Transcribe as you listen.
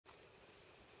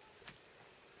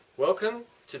Welcome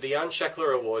to the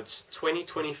Unshackler Awards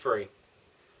 2023.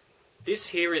 This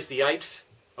here is the 8th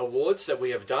awards that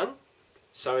we have done.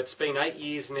 So it's been 8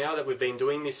 years now that we've been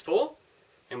doing this for,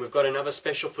 and we've got another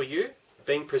special for you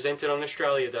being presented on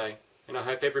Australia Day. And I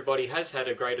hope everybody has had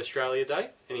a great Australia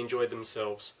Day and enjoyed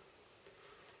themselves.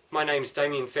 My name's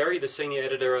Damien Ferri, the Senior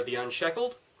Editor of the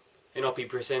Unshackled, and I'll be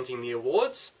presenting the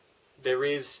awards. There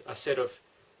is a set of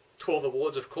 12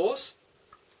 awards, of course,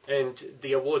 and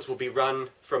the awards will be run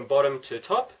from bottom to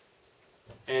top,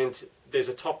 and there's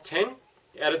a top 10.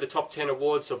 Out of the top 10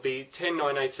 awards, there'll be 10,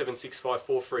 9, 8, 7, 6, 5,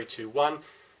 4, 3, 2, 1,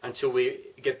 until we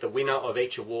get the winner of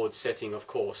each award setting, of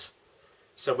course.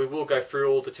 So we will go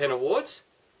through all the 10 awards,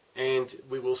 and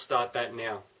we will start that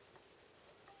now.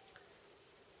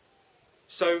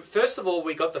 So first of all,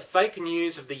 we got the Fake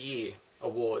News of the Year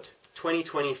Award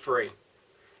 2023.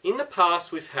 In the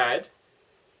past, we've had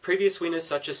previous winners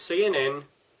such as CNN,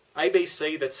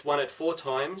 ABC, that's won it 4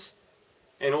 times,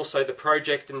 and also The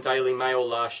Project and Daily Mail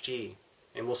last year.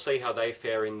 And we'll see how they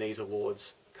fare in these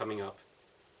awards coming up.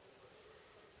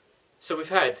 So we've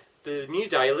had the New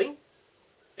Daily,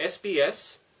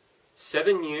 SBS,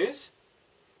 7 News,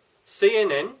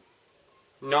 CNN,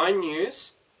 9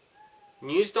 News,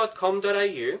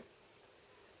 news.com.au,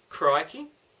 Crikey,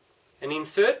 and in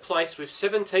third place with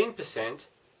 17%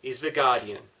 is The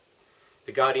Guardian.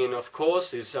 The Guardian, of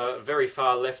course, is a very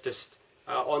far leftist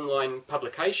online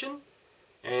publication,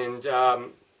 and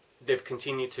they've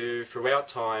continued to, throughout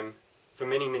time, for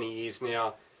many, many years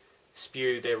now,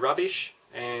 spew their rubbish,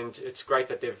 and it's great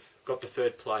that they've got the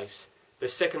third place. The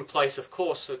second place, of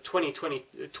course, at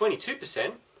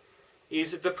 22%,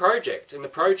 is The Project. And The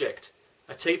Project,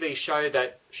 a TV show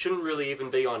that shouldn't really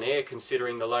even be on air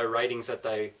considering the low ratings that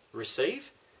they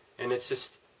receive, and it's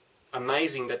just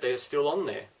amazing that they're still on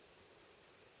there.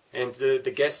 And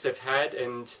the guests they've had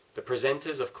and the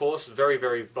presenters, of course, very,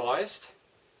 very biased.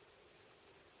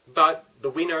 But the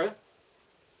winner,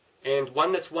 and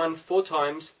one that's won 4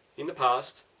 times in the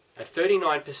past, at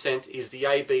 39%, is the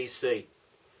ABC.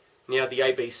 Now, the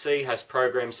ABC has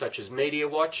programs such as Media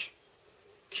Watch,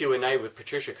 Q&A with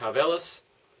Patricia Karvelas.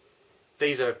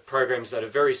 These are programs that are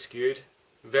very skewed,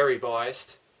 very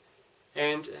biased,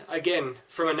 and again,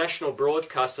 from a national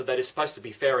broadcaster that is supposed to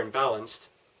be fair and balanced,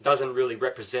 doesn't really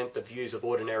represent the views of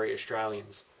ordinary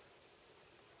Australians.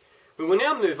 We will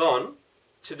now move on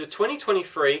to the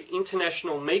 2023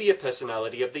 International Media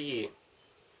Personality of the Year.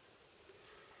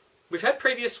 We've had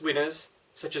previous winners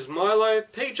such as Milo,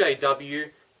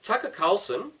 PJW, Tucker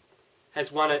Carlson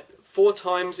has won it 4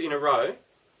 times in a row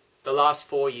the last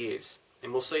 4 years,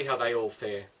 and we'll see how they all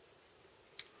fare.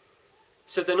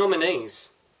 So the nominees: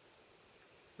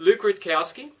 Luke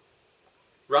Rudkowski,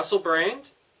 Russell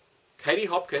Brand, Katie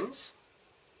Hopkins,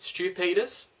 Stu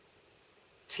Peters,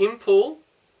 Tim Poole,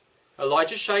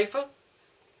 Elijah Schaffer,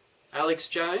 Alex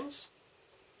Jones,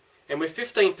 and with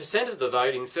 15% of the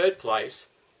vote in third place,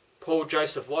 Paul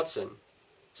Joseph Watson,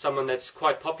 someone that's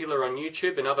quite popular on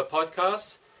YouTube and other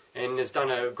podcasts and has done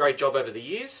a great job over the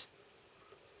years.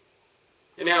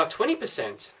 In our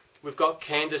 20%, we've got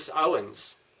Candace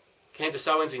Owens. Candace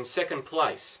Owens in second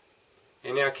place.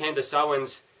 And now Candace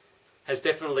Owens has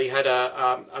definitely had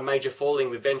a major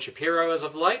falling with Ben Shapiro as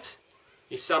of late.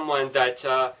 He's someone that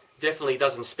definitely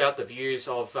doesn't spout the views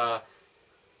of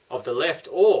the left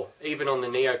or even on the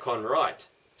neocon right.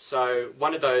 So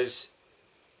one of those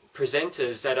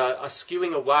presenters that are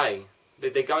skewing away.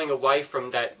 They're going away from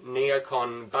that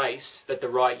neocon base that the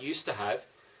right used to have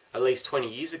at least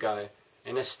 20 years ago,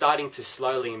 and are starting to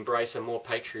slowly embrace a more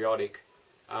patriotic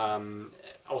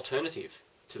alternative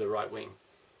to the right wing.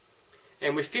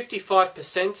 And with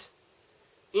 55%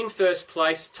 in first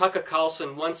place, Tucker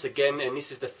Carlson once again, and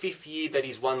this is the 5th year that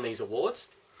he's won these awards.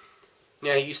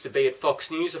 Now, he used to be at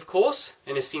Fox News, of course,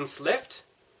 and has since left,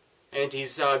 and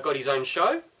he's got his own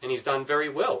show, and he's done very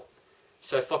well.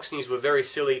 So Fox News were very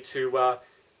silly to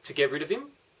get rid of him.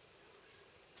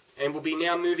 And we'll be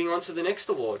now moving on to the next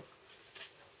award.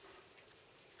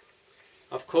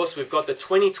 Of course, we've got the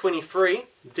 2023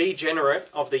 Degenerate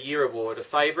of the Year Award, a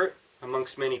favourite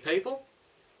amongst many people.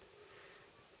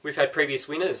 We've had previous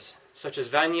winners, such as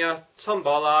Vanya, Tom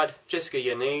Bollard, Jessica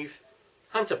Yaniv,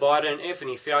 Hunter Biden,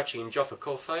 Anthony Fauci and Joffa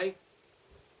Coffey.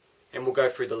 And we'll go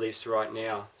through the list right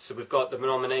now. So we've got the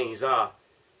nominees are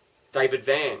David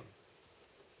Vann,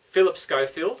 Philip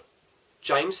Schofield,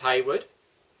 James Hayward,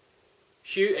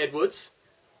 Hugh Edwards,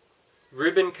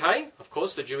 Ruben Kay, of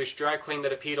course the Jewish drag queen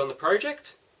that appeared on The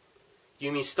Project,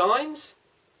 Yumi Steins,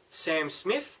 Sam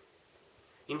Smith.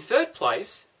 In third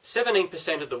place,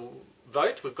 17% of the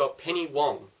vote, we've got Penny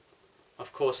Wong,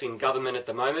 of course in government at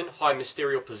the moment, high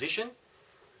ministerial position.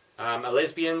 A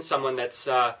lesbian, someone that's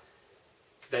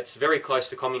very close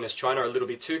to Communist China, a little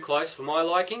bit too close for my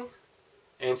liking,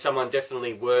 and someone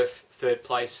definitely worth third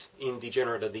place in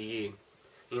Degenerate of the Year.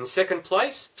 In second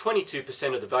place,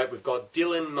 22% of the vote, we've got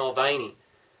Dylan Mulvaney.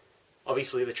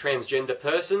 Obviously the transgender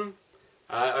person,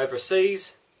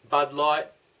 overseas, Bud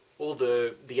Light, all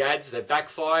the ads, they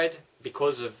backfired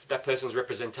because of that person's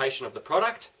representation of the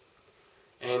product,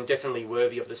 and definitely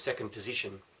worthy of the second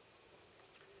position.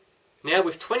 Now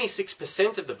with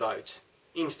 26% of the vote,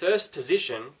 in first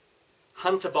position,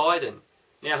 Hunter Biden.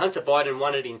 Now Hunter Biden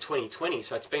won it in 2020,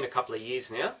 so it's been a couple of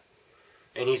years now,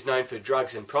 and he's known for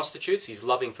drugs and prostitutes. He's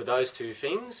loving for those two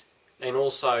things, and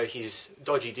also his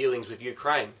dodgy dealings with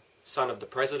Ukraine, son of the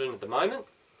president at the moment.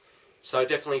 So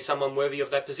definitely someone worthy of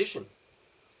that position.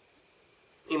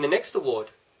 In the next award,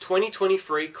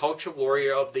 2023 Culture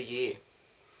Warrior of the Year.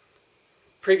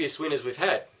 Previous winners we've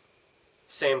had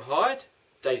Sam Hyde,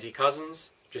 Daisy Cousins,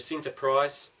 Jacinta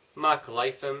Price, Mark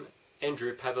Latham, and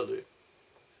Drew Pavalou.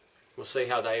 We'll see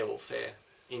how they all fare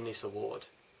in this award.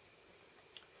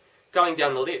 Going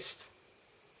down the list,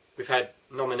 we've had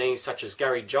nominees such as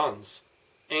Gary Johns,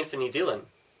 Anthony Dillon,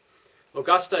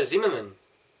 Augusto Zimmerman,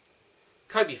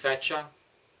 Kobe Thatcher,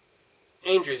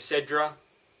 Andrew Sedra,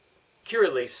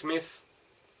 Kira Lee Smith,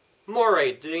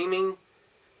 Moray Deeming,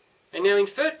 and now in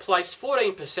third place,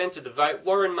 14% of the vote,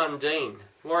 Warren Mundine.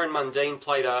 Warren Mundine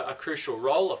played a crucial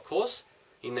role, of course,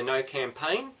 in the No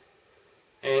campaign,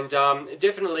 and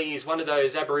definitely is one of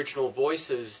those Aboriginal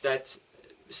voices that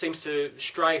seems to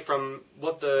stray from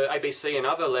what the ABC and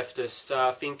other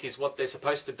leftists think is what they're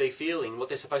supposed to be feeling, what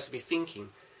they're supposed to be thinking.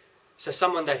 So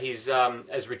someone that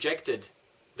has rejected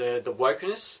the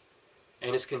wokeness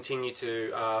and has continued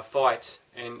to fight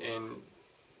and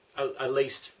at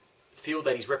least feel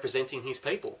that he's representing his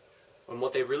people and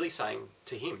what they're really saying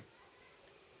to him.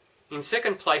 In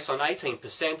second place on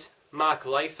 18%, Mark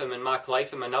Latham, and Mark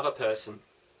Latham, another person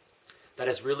that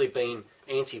has really been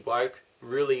anti-woke,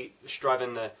 really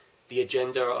striving the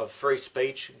agenda of free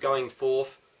speech, going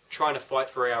forth, trying to fight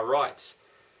for our rights.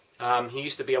 He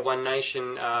used to be a One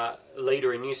Nation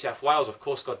leader in New South Wales, of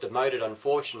course got demoted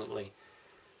unfortunately,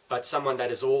 but someone that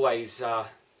has always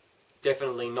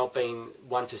definitely not been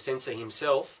one to censor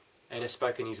himself and has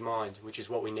spoken his mind, which is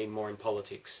what we need more in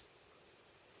politics.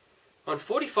 On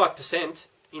 45%,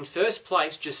 in first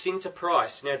place, Jacinta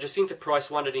Price. Now Jacinta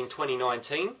Price won it in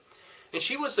 2019, and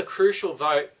she was the crucial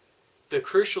vote, the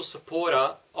crucial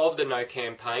supporter of the No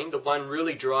campaign, the one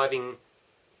really driving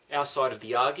our side of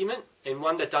the argument, and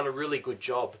one that done a really good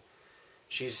job.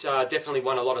 She's definitely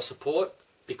won a lot of support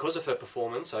because of her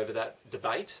performance over that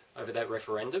debate, over that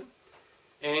referendum,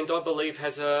 and I believe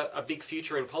has a big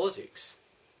future in politics.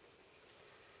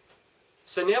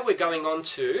 So now we're going on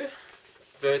to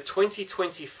the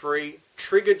 2023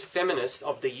 Triggered Feminist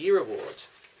of the Year Award.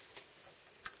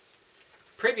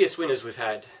 Previous winners we've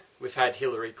had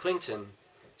Hillary Clinton,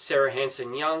 Sarah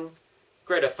Hanson-Young,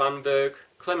 Greta Thunberg,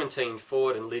 Clementine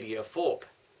Ford and Lydia Thorpe.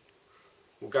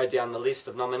 We'll go down the list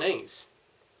of nominees.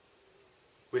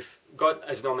 We've got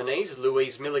as nominees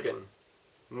Louise Milligan,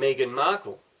 Meghan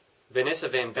Markle, Vanessa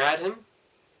Van Badham,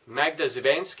 Magda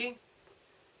Szubanski,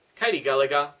 Katie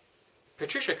Gallagher,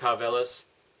 Patricia Karvelas,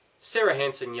 Sarah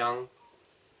Hanson-Young.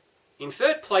 In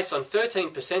third place on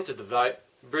 13% of the vote,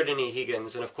 Brittany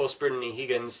Higgins, and of course Brittany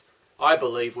Higgins, I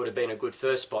believe, would have been a good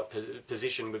first spot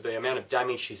position with the amount of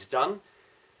damage she's done,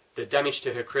 the damage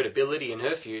to her credibility and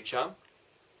her future.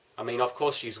 I mean, of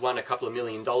course she's won a couple of $1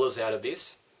 million out of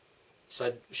this,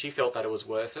 so she felt that it was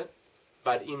worth it.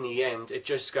 But in the end, it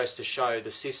just goes to show the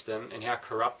system and how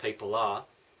corrupt people are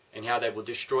and how they will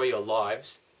destroy your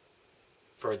lives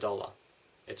for $1.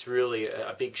 It's really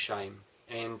a big shame,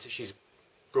 and she's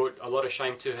brought a lot of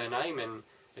shame to her name, and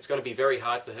it's going to be very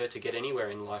hard for her to get anywhere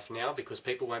in life now because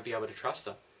people won't be able to trust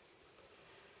her.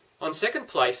 On second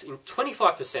place, in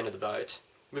 25% of the vote,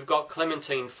 we've got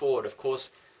Clementine Ford, of course,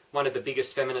 one of the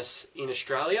biggest feminists in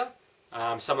Australia,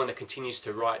 someone that continues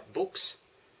to write books,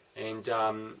 and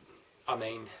I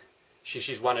mean,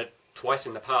 she's won it twice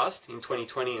in the past, in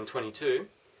 2020 and 22,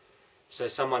 so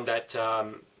someone that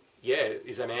yeah,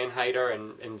 is a man-hater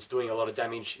and is doing a lot of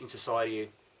damage in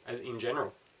society in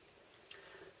general.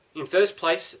 In first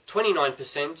place,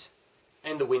 29%,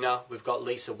 and the winner, we've got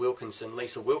Lisa Wilkinson.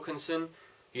 Lisa Wilkinson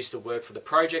used to work for The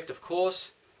Project, of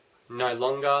course, no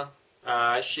longer.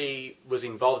 She was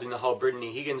involved in the whole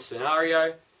Brittany Higgins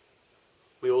scenario.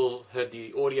 We all heard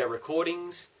the audio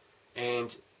recordings,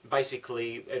 and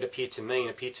basically it appeared to me, and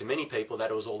appeared to many people,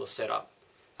 that it was all a setup.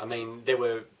 I mean, they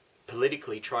were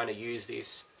politically trying to use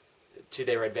this to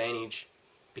their advantage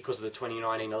because of the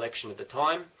 2019 election at the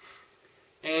time.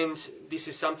 And this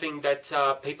is something that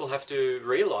people have to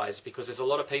realise, because there's a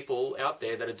lot of people out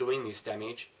there that are doing this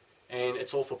damage, and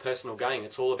it's all for personal gain.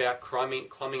 It's all about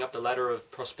climbing up the ladder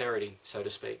of prosperity, so to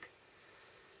speak.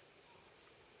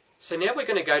 So now we're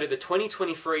going to go to the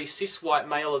 2023 Cis White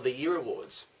Male of the Year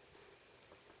Awards.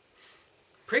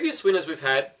 Previous winners we've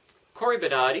had Corey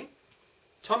Bernardi,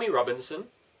 Tommy Robinson,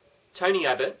 Tony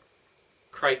Abbott,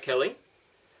 Craig Kelly,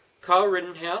 Kyle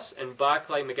Rittenhouse and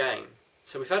Barclay McGain.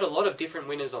 So we've had a lot of different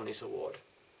winners on this award.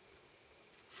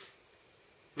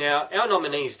 Now, our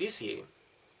nominees this year: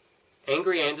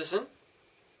 Angry Anderson,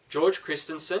 George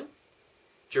Christensen,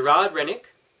 Gerard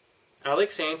Rennick,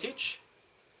 Alex Antich,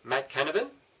 Matt Canavan,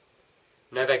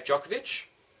 Novak Djokovic,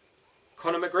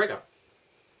 Conor McGregor.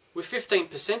 With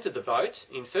 15% of the vote,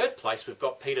 in third place we've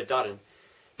got Peter Dutton.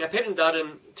 Now, Peter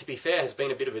Dutton, to be fair, has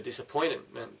been a bit of a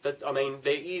disappointment. But, I mean,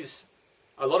 there is...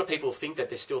 A lot of people think that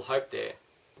there's still hope there.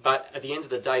 But at the end of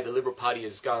the day, the Liberal Party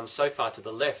has gone so far to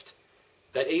the left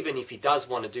that even if he does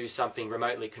want to do something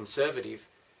remotely conservative,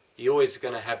 he's always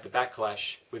going to have the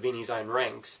backlash within his own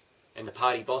ranks and the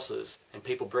party bosses and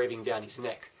people breathing down his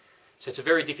neck. So it's a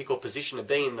very difficult position to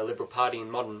be in the Liberal Party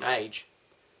in modern age.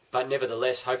 But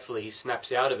nevertheless, hopefully he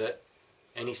snaps out of it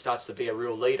and he starts to be a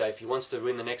real leader. If he wants to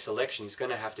win the next election, he's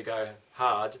going to have to go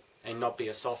hard and not be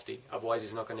a softie. Otherwise,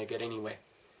 he's not going to get anywhere.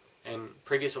 And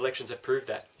previous elections have proved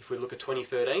that. If we look at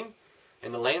 2013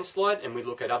 and the landslide, and we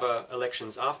look at other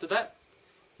elections after that,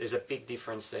 there's a big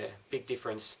difference there. Big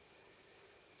difference.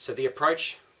 So the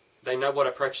approach, they know what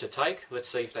approach to take. Let's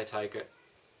see if they take it.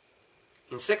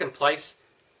 In second place,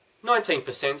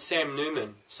 19%, Sam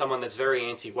Newman, someone that's very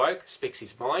anti-woke, speaks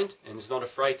his mind and is not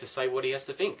afraid to say what he has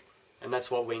to think. And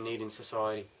that's what we need in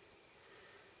society.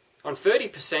 On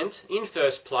 30%, in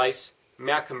first place,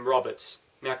 Malcolm Roberts.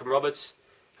 Malcolm Roberts,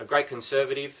 a great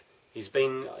conservative. He's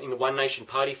been in the One Nation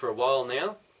Party for a while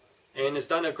now and has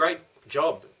done a great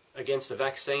job against the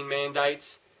vaccine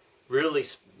mandates.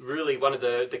 Really one of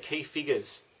the key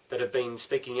figures that have been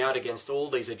speaking out against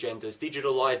all these agendas.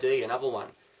 Digital ID, another one.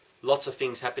 Lots of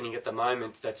things happening at the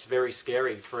moment that's very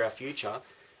scary for our future.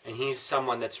 And he's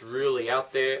someone that's really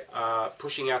out there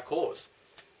pushing our cause.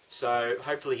 So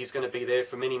hopefully he's going to be there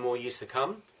for many more years to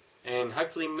come. And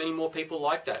hopefully many more people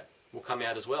like that will come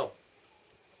out as well.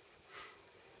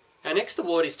 Our next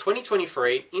award is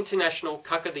 2023 International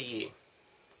Cuck of the Year.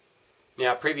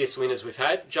 Now, previous winners we've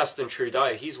had, Justin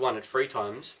Trudeau, he's won it 3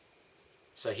 times.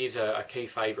 So he's a key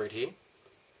favourite here.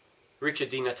 Richard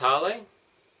Di Natale,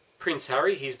 Prince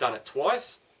Harry, he's done it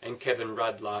twice, and Kevin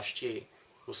Rudd last year.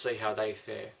 We'll see how they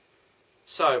fare.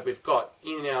 So we've got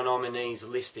in our nominees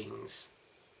listings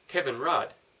Kevin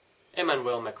Rudd,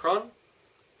 Emmanuel Macron,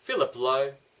 Philip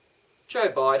Lowe, Joe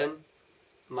Biden,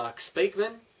 Mark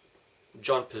Speakman,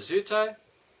 John Pizzuto,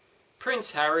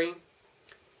 Prince Harry.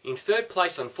 In third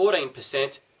place on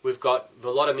 14%, we've got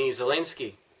Volodymyr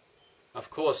Zelensky. Of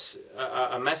course,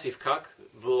 a massive cuck,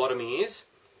 Volodymyr is.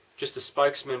 Just a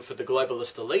spokesman for the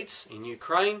globalist elites in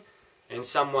Ukraine, and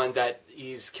someone that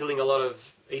is killing a lot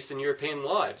of Eastern European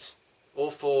lives,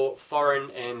 all for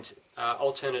foreign and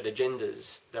alternate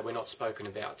agendas that we're not spoken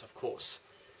about, of course.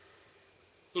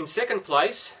 In second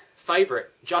place, favourite,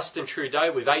 Justin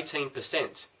Trudeau with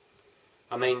 18%.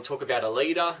 I mean, talk about a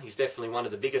leader, he's definitely one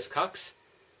of the biggest cucks.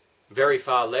 Very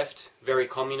far left, very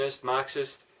communist,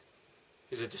 Marxist.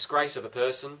 He's a disgrace of a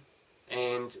person,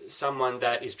 and someone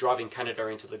that is driving Canada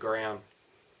into the ground.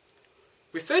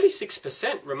 With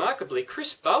 36%, remarkably,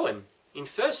 Chris Bowen in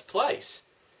first place.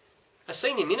 A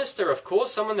senior minister, of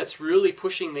course, someone that's really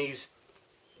pushing these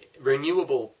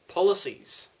renewable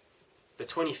policies. The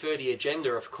 2030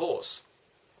 agenda, of course.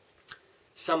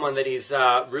 Someone that is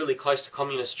really close to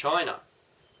communist China.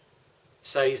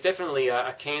 So he's definitely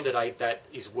a candidate that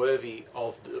is worthy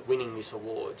of winning this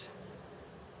award.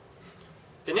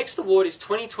 The next award is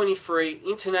 2023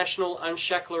 International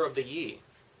Unshackler of the Year.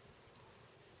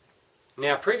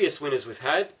 Now, previous winners we've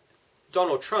had,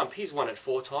 Donald Trump, he's won it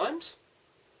 4 times.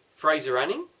 Fraser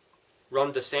Anning,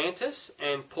 Ron DeSantis,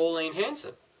 and Pauline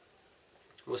Hanson.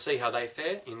 We'll see how they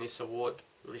fare in this award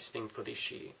listing for this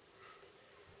year.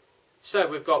 So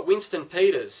we've got Winston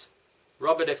Peters,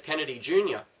 Robert F. Kennedy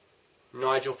Jr.,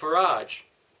 Nigel Farage,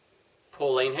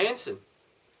 Pauline Hanson,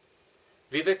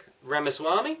 Vivek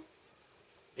Ramaswamy,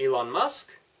 Elon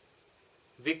Musk,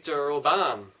 Viktor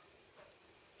Orban.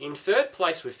 In third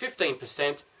place with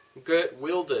 15%, Geert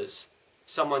Wilders,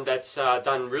 someone that's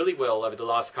done really well over the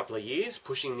last couple of years,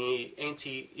 pushing the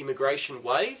anti-immigration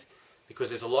wave, because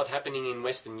there's a lot happening in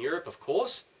Western Europe, of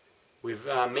course, with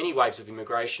many waves of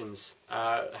immigrations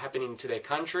happening to their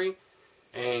country,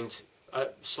 and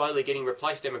slowly getting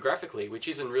replaced demographically, which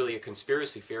isn't really a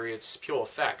conspiracy theory, it's pure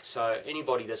fact. So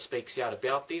anybody that speaks out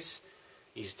about this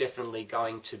is definitely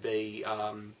going to be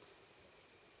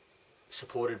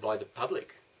supported by the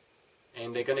public.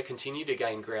 And they're going to continue to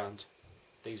gain ground,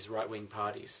 these right-wing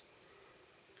parties.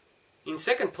 In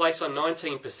second place on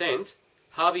 19%,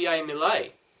 Javier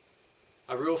Milei,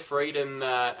 a real freedom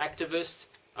activist,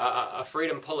 a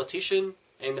freedom politician,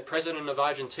 and the president of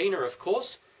Argentina, of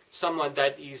course, someone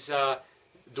that is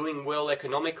doing well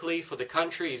economically for the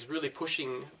country, is really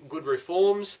pushing good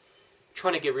reforms,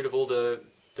 trying to get rid of all the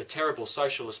terrible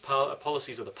socialist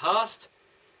policies of the past,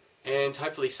 and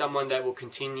hopefully someone that will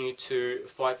continue to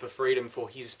fight for freedom for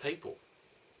his people.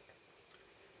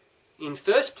 In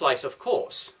first place, of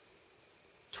course,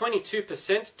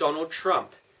 22% Donald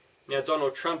Trump. Now,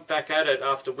 Donald Trump back at it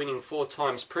after winning 4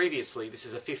 times previously. This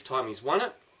is the 5th time he's won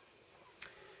it.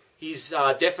 He's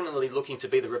definitely looking to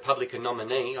be the Republican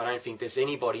nominee. I don't think there's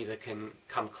anybody that can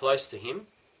come close to him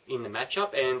in the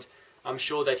matchup, and I'm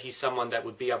sure that he's someone that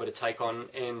would be able to take on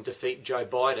and defeat Joe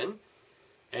Biden.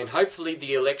 And hopefully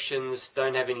the elections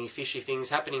don't have any fishy things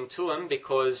happening to him,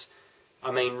 because,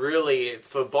 I mean, really,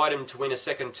 for Biden to win a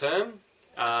second term,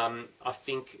 I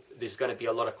think there's going to be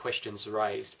a lot of questions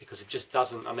raised, because it just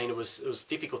doesn't, I mean, it was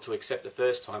difficult to accept the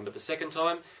first time, but the second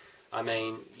time, I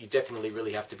mean, you definitely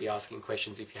really have to be asking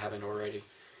questions if you haven't already.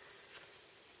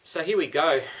 So here we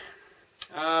go.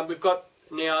 We've got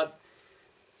now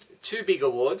 2 big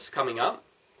awards coming up.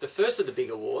 The first of the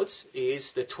big awards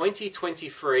is the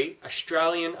 2023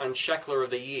 Australian Unshackler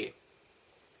of the Year.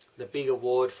 The big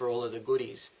award for all of the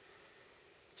goodies.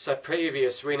 So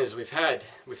previous winners we've had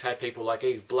people like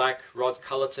Eve Black, Rod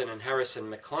Cullerton and Harrison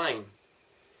McLean.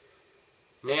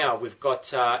 Now we've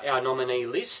got our nominee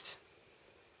list.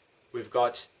 We've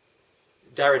got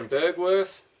Darren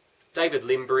Bergworth, David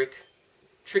Limbrick,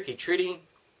 Tricky Tritty,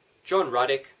 John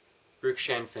Ruddick,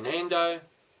 Rukshan Fernando,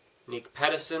 Nick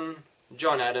Patterson,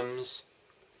 John Adams,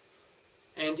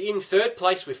 and in third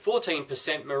place with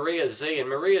 14% Maria Z, and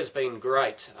Maria's been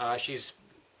great. She's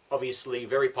obviously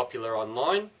very popular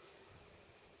online,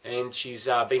 and she's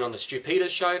been on the Stupidas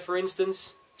show, for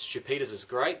instance. Stupidas is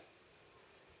great,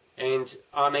 and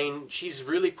I mean, she's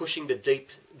really pushing the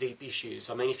deep issues.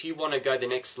 I mean, if you want to go the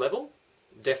next level,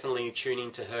 definitely tune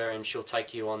into her, and she'll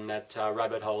take you on that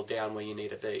rabbit hole down where you need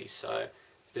to be. So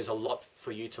there's a lot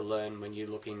for you to learn when you're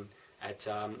looking at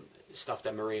stuff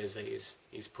that Maria Z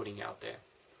is putting out there.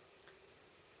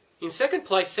 In second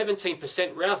place,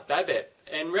 17%, Ralph Babbitt.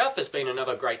 And Ralph has been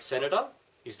another great senator.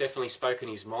 He's definitely spoken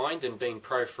his mind and been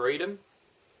pro-freedom.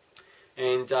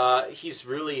 And he's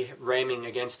really ramming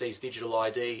against these digital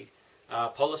ID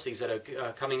policies that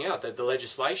are coming out, the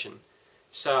legislation.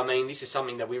 So, I mean, this is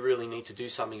something that we really need to do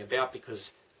something about,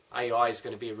 because AI is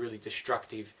going to be a really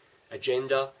destructive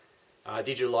agenda.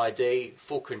 Digital ID,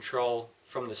 full control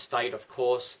from the state, of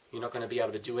course. You're not going to be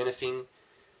able to do anything,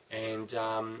 and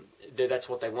that's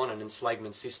what they want, an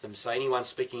enslavement system. So anyone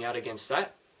speaking out against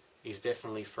that is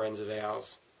definitely friends of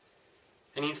ours.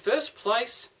 And in first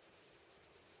place,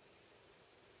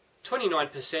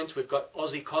 29%, we've got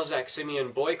Aussie Cossack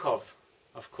Simeon Boykov,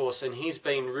 of course, and he's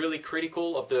been really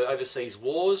critical of the overseas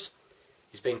wars.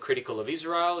 He's been critical of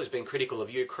Israel, he's been critical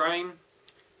of Ukraine.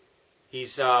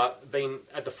 He's been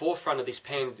at the forefront of this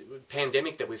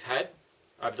pandemic that we've had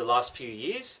over the last few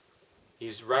years.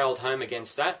 He's railed home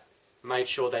against that, made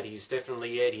sure that he's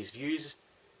definitely aired his views,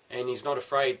 and he's not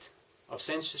afraid of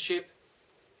censorship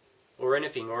or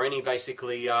anything, or any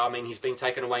basically, I mean, he's been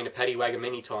taken away in a paddy wagon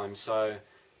many times, so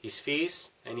he's fierce,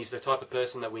 and he's the type of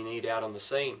person that we need out on the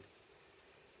scene.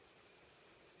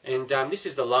 And this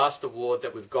is the last award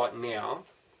that we've got now.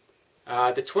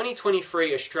 The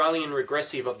 2023 Australian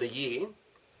Regressive of the Year.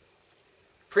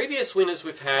 Previous winners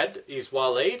we've had is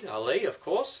Waleed Ali, of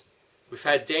course. We've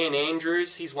had Dan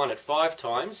Andrews, he's won it 5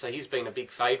 times, so he's been a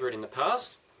big favourite in the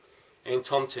past. And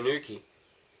Tom Tanuki.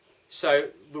 So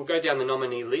we'll go down the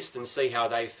nominee list and see how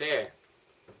they fare.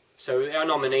 So our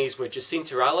nominees were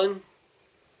Jacinta Allen,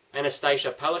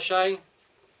 Anastasia Palaszczuk,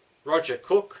 Roger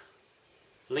Cook,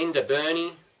 Linda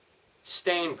Burney,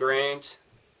 Stan Grant,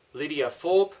 Lydia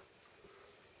Thorpe,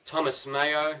 Thomas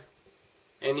Mayo,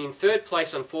 and in third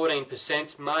place on 14%,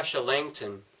 Marsha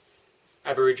Langton,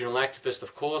 Aboriginal activist,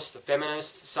 of course, a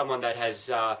feminist, someone that has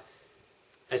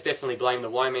definitely blamed the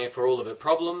white man for all of her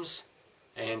problems,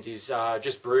 and is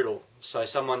just brutal. So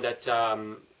someone that,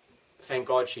 thank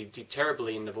God, she did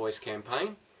terribly in the Voice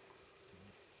campaign.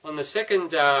 On the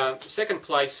second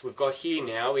place we've got here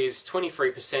now is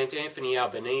 23% Anthony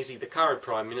Albanese, the current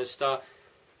Prime Minister,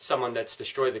 someone that's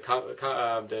destroyed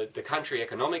the country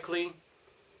economically.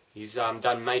 He's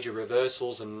done major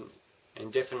reversals and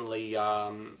and definitely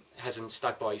hasn't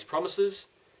stuck by his promises,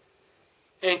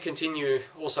 and continue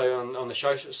also on the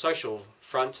social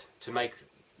front to make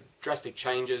drastic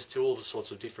changes to all the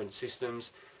sorts of different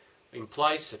systems in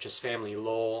place, such as family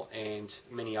law and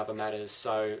many other matters.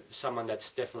 So someone that's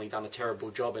definitely done a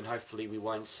terrible job, and hopefully we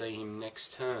won't see him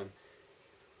next term.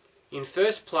 In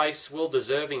first place, well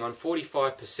deserving on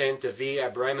 45%, Damien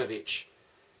Abramovich.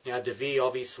 Now Damien,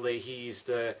 obviously, he is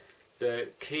the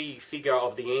key figure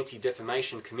of the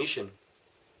Anti-Defamation Commission.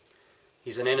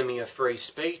 He's an enemy of free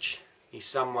speech. He's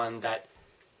someone that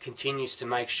continues to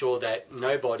make sure that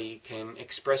nobody can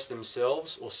express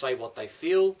themselves or say what they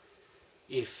feel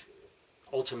if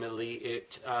ultimately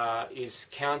it is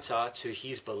counter to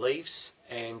his beliefs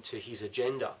and to his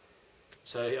agenda.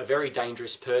 So a very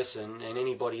dangerous person, and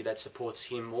anybody that supports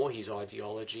him or his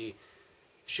ideology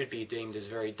should be deemed as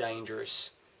very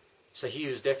dangerous. So he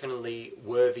was definitely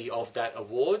worthy of that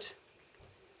award.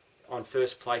 On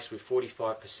first place with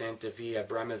 45%, Damien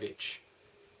Abramovich.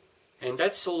 And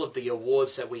that's all of the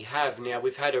awards that we have. Now,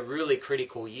 we've had a really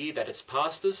critical year that it's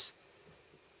passed us.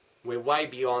 We're way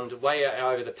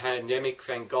over the pandemic,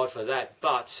 thank God for that.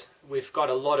 But we've got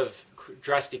a lot of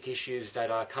drastic issues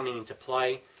that are coming into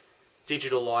play.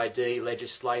 Digital ID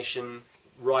legislation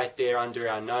right there under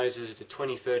our noses, the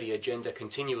 2030 agenda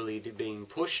continually being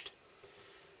pushed.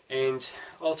 And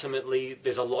ultimately,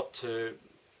 there's a lot to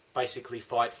basically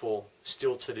fight for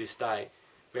still to this day.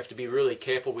 We have to be really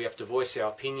careful, we have to voice our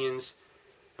opinions,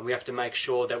 and we have to make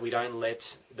sure that we don't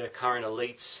let the current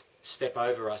elites step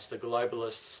over us, the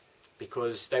globalists,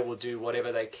 because they will do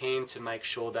whatever they can to make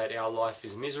sure that our life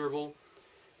is miserable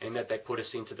and that they put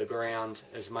us into the ground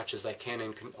as much as they can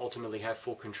and can ultimately have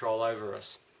full control over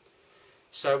us.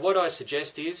 So what I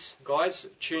suggest is, guys,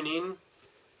 tune in,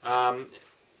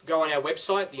 go on our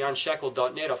website,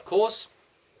 theunshackle.net, of course.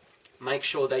 Make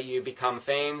sure that you become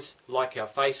fans, like our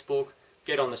Facebook,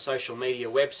 get on the social media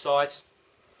websites.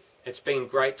 It's been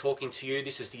great talking to you.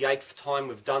 This is the 8th time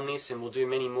we've done this, and we'll do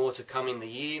many more to come in the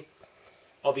year.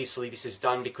 Obviously, this is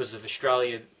done because of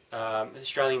Australian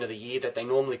of the Year that they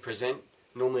normally present,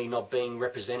 normally not being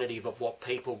representative of what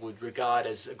people would regard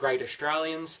as great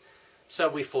Australians. So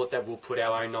we thought that we'll put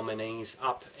our own nominees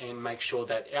up and make sure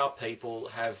that our people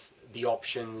have the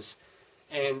options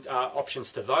and options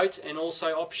to vote, and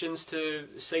also options to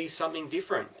see something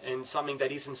different and something that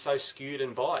isn't so skewed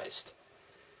and biased.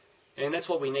 And that's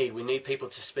what we need. We need people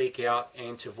to speak out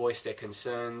and to voice their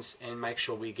concerns and make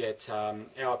sure we get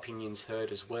our opinions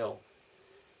heard as well.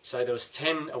 So there was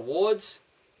 10 awards,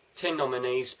 10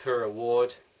 nominees per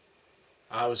award.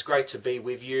 It was great to be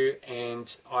with you,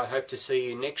 and I hope to see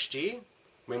you next year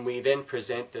when we then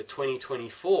present the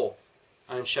 2024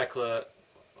 Unshackler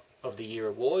of the Year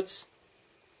Awards.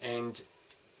 And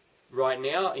right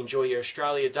now, enjoy your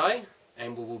Australia Day,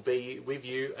 and we will be with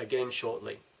you again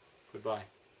shortly. Goodbye.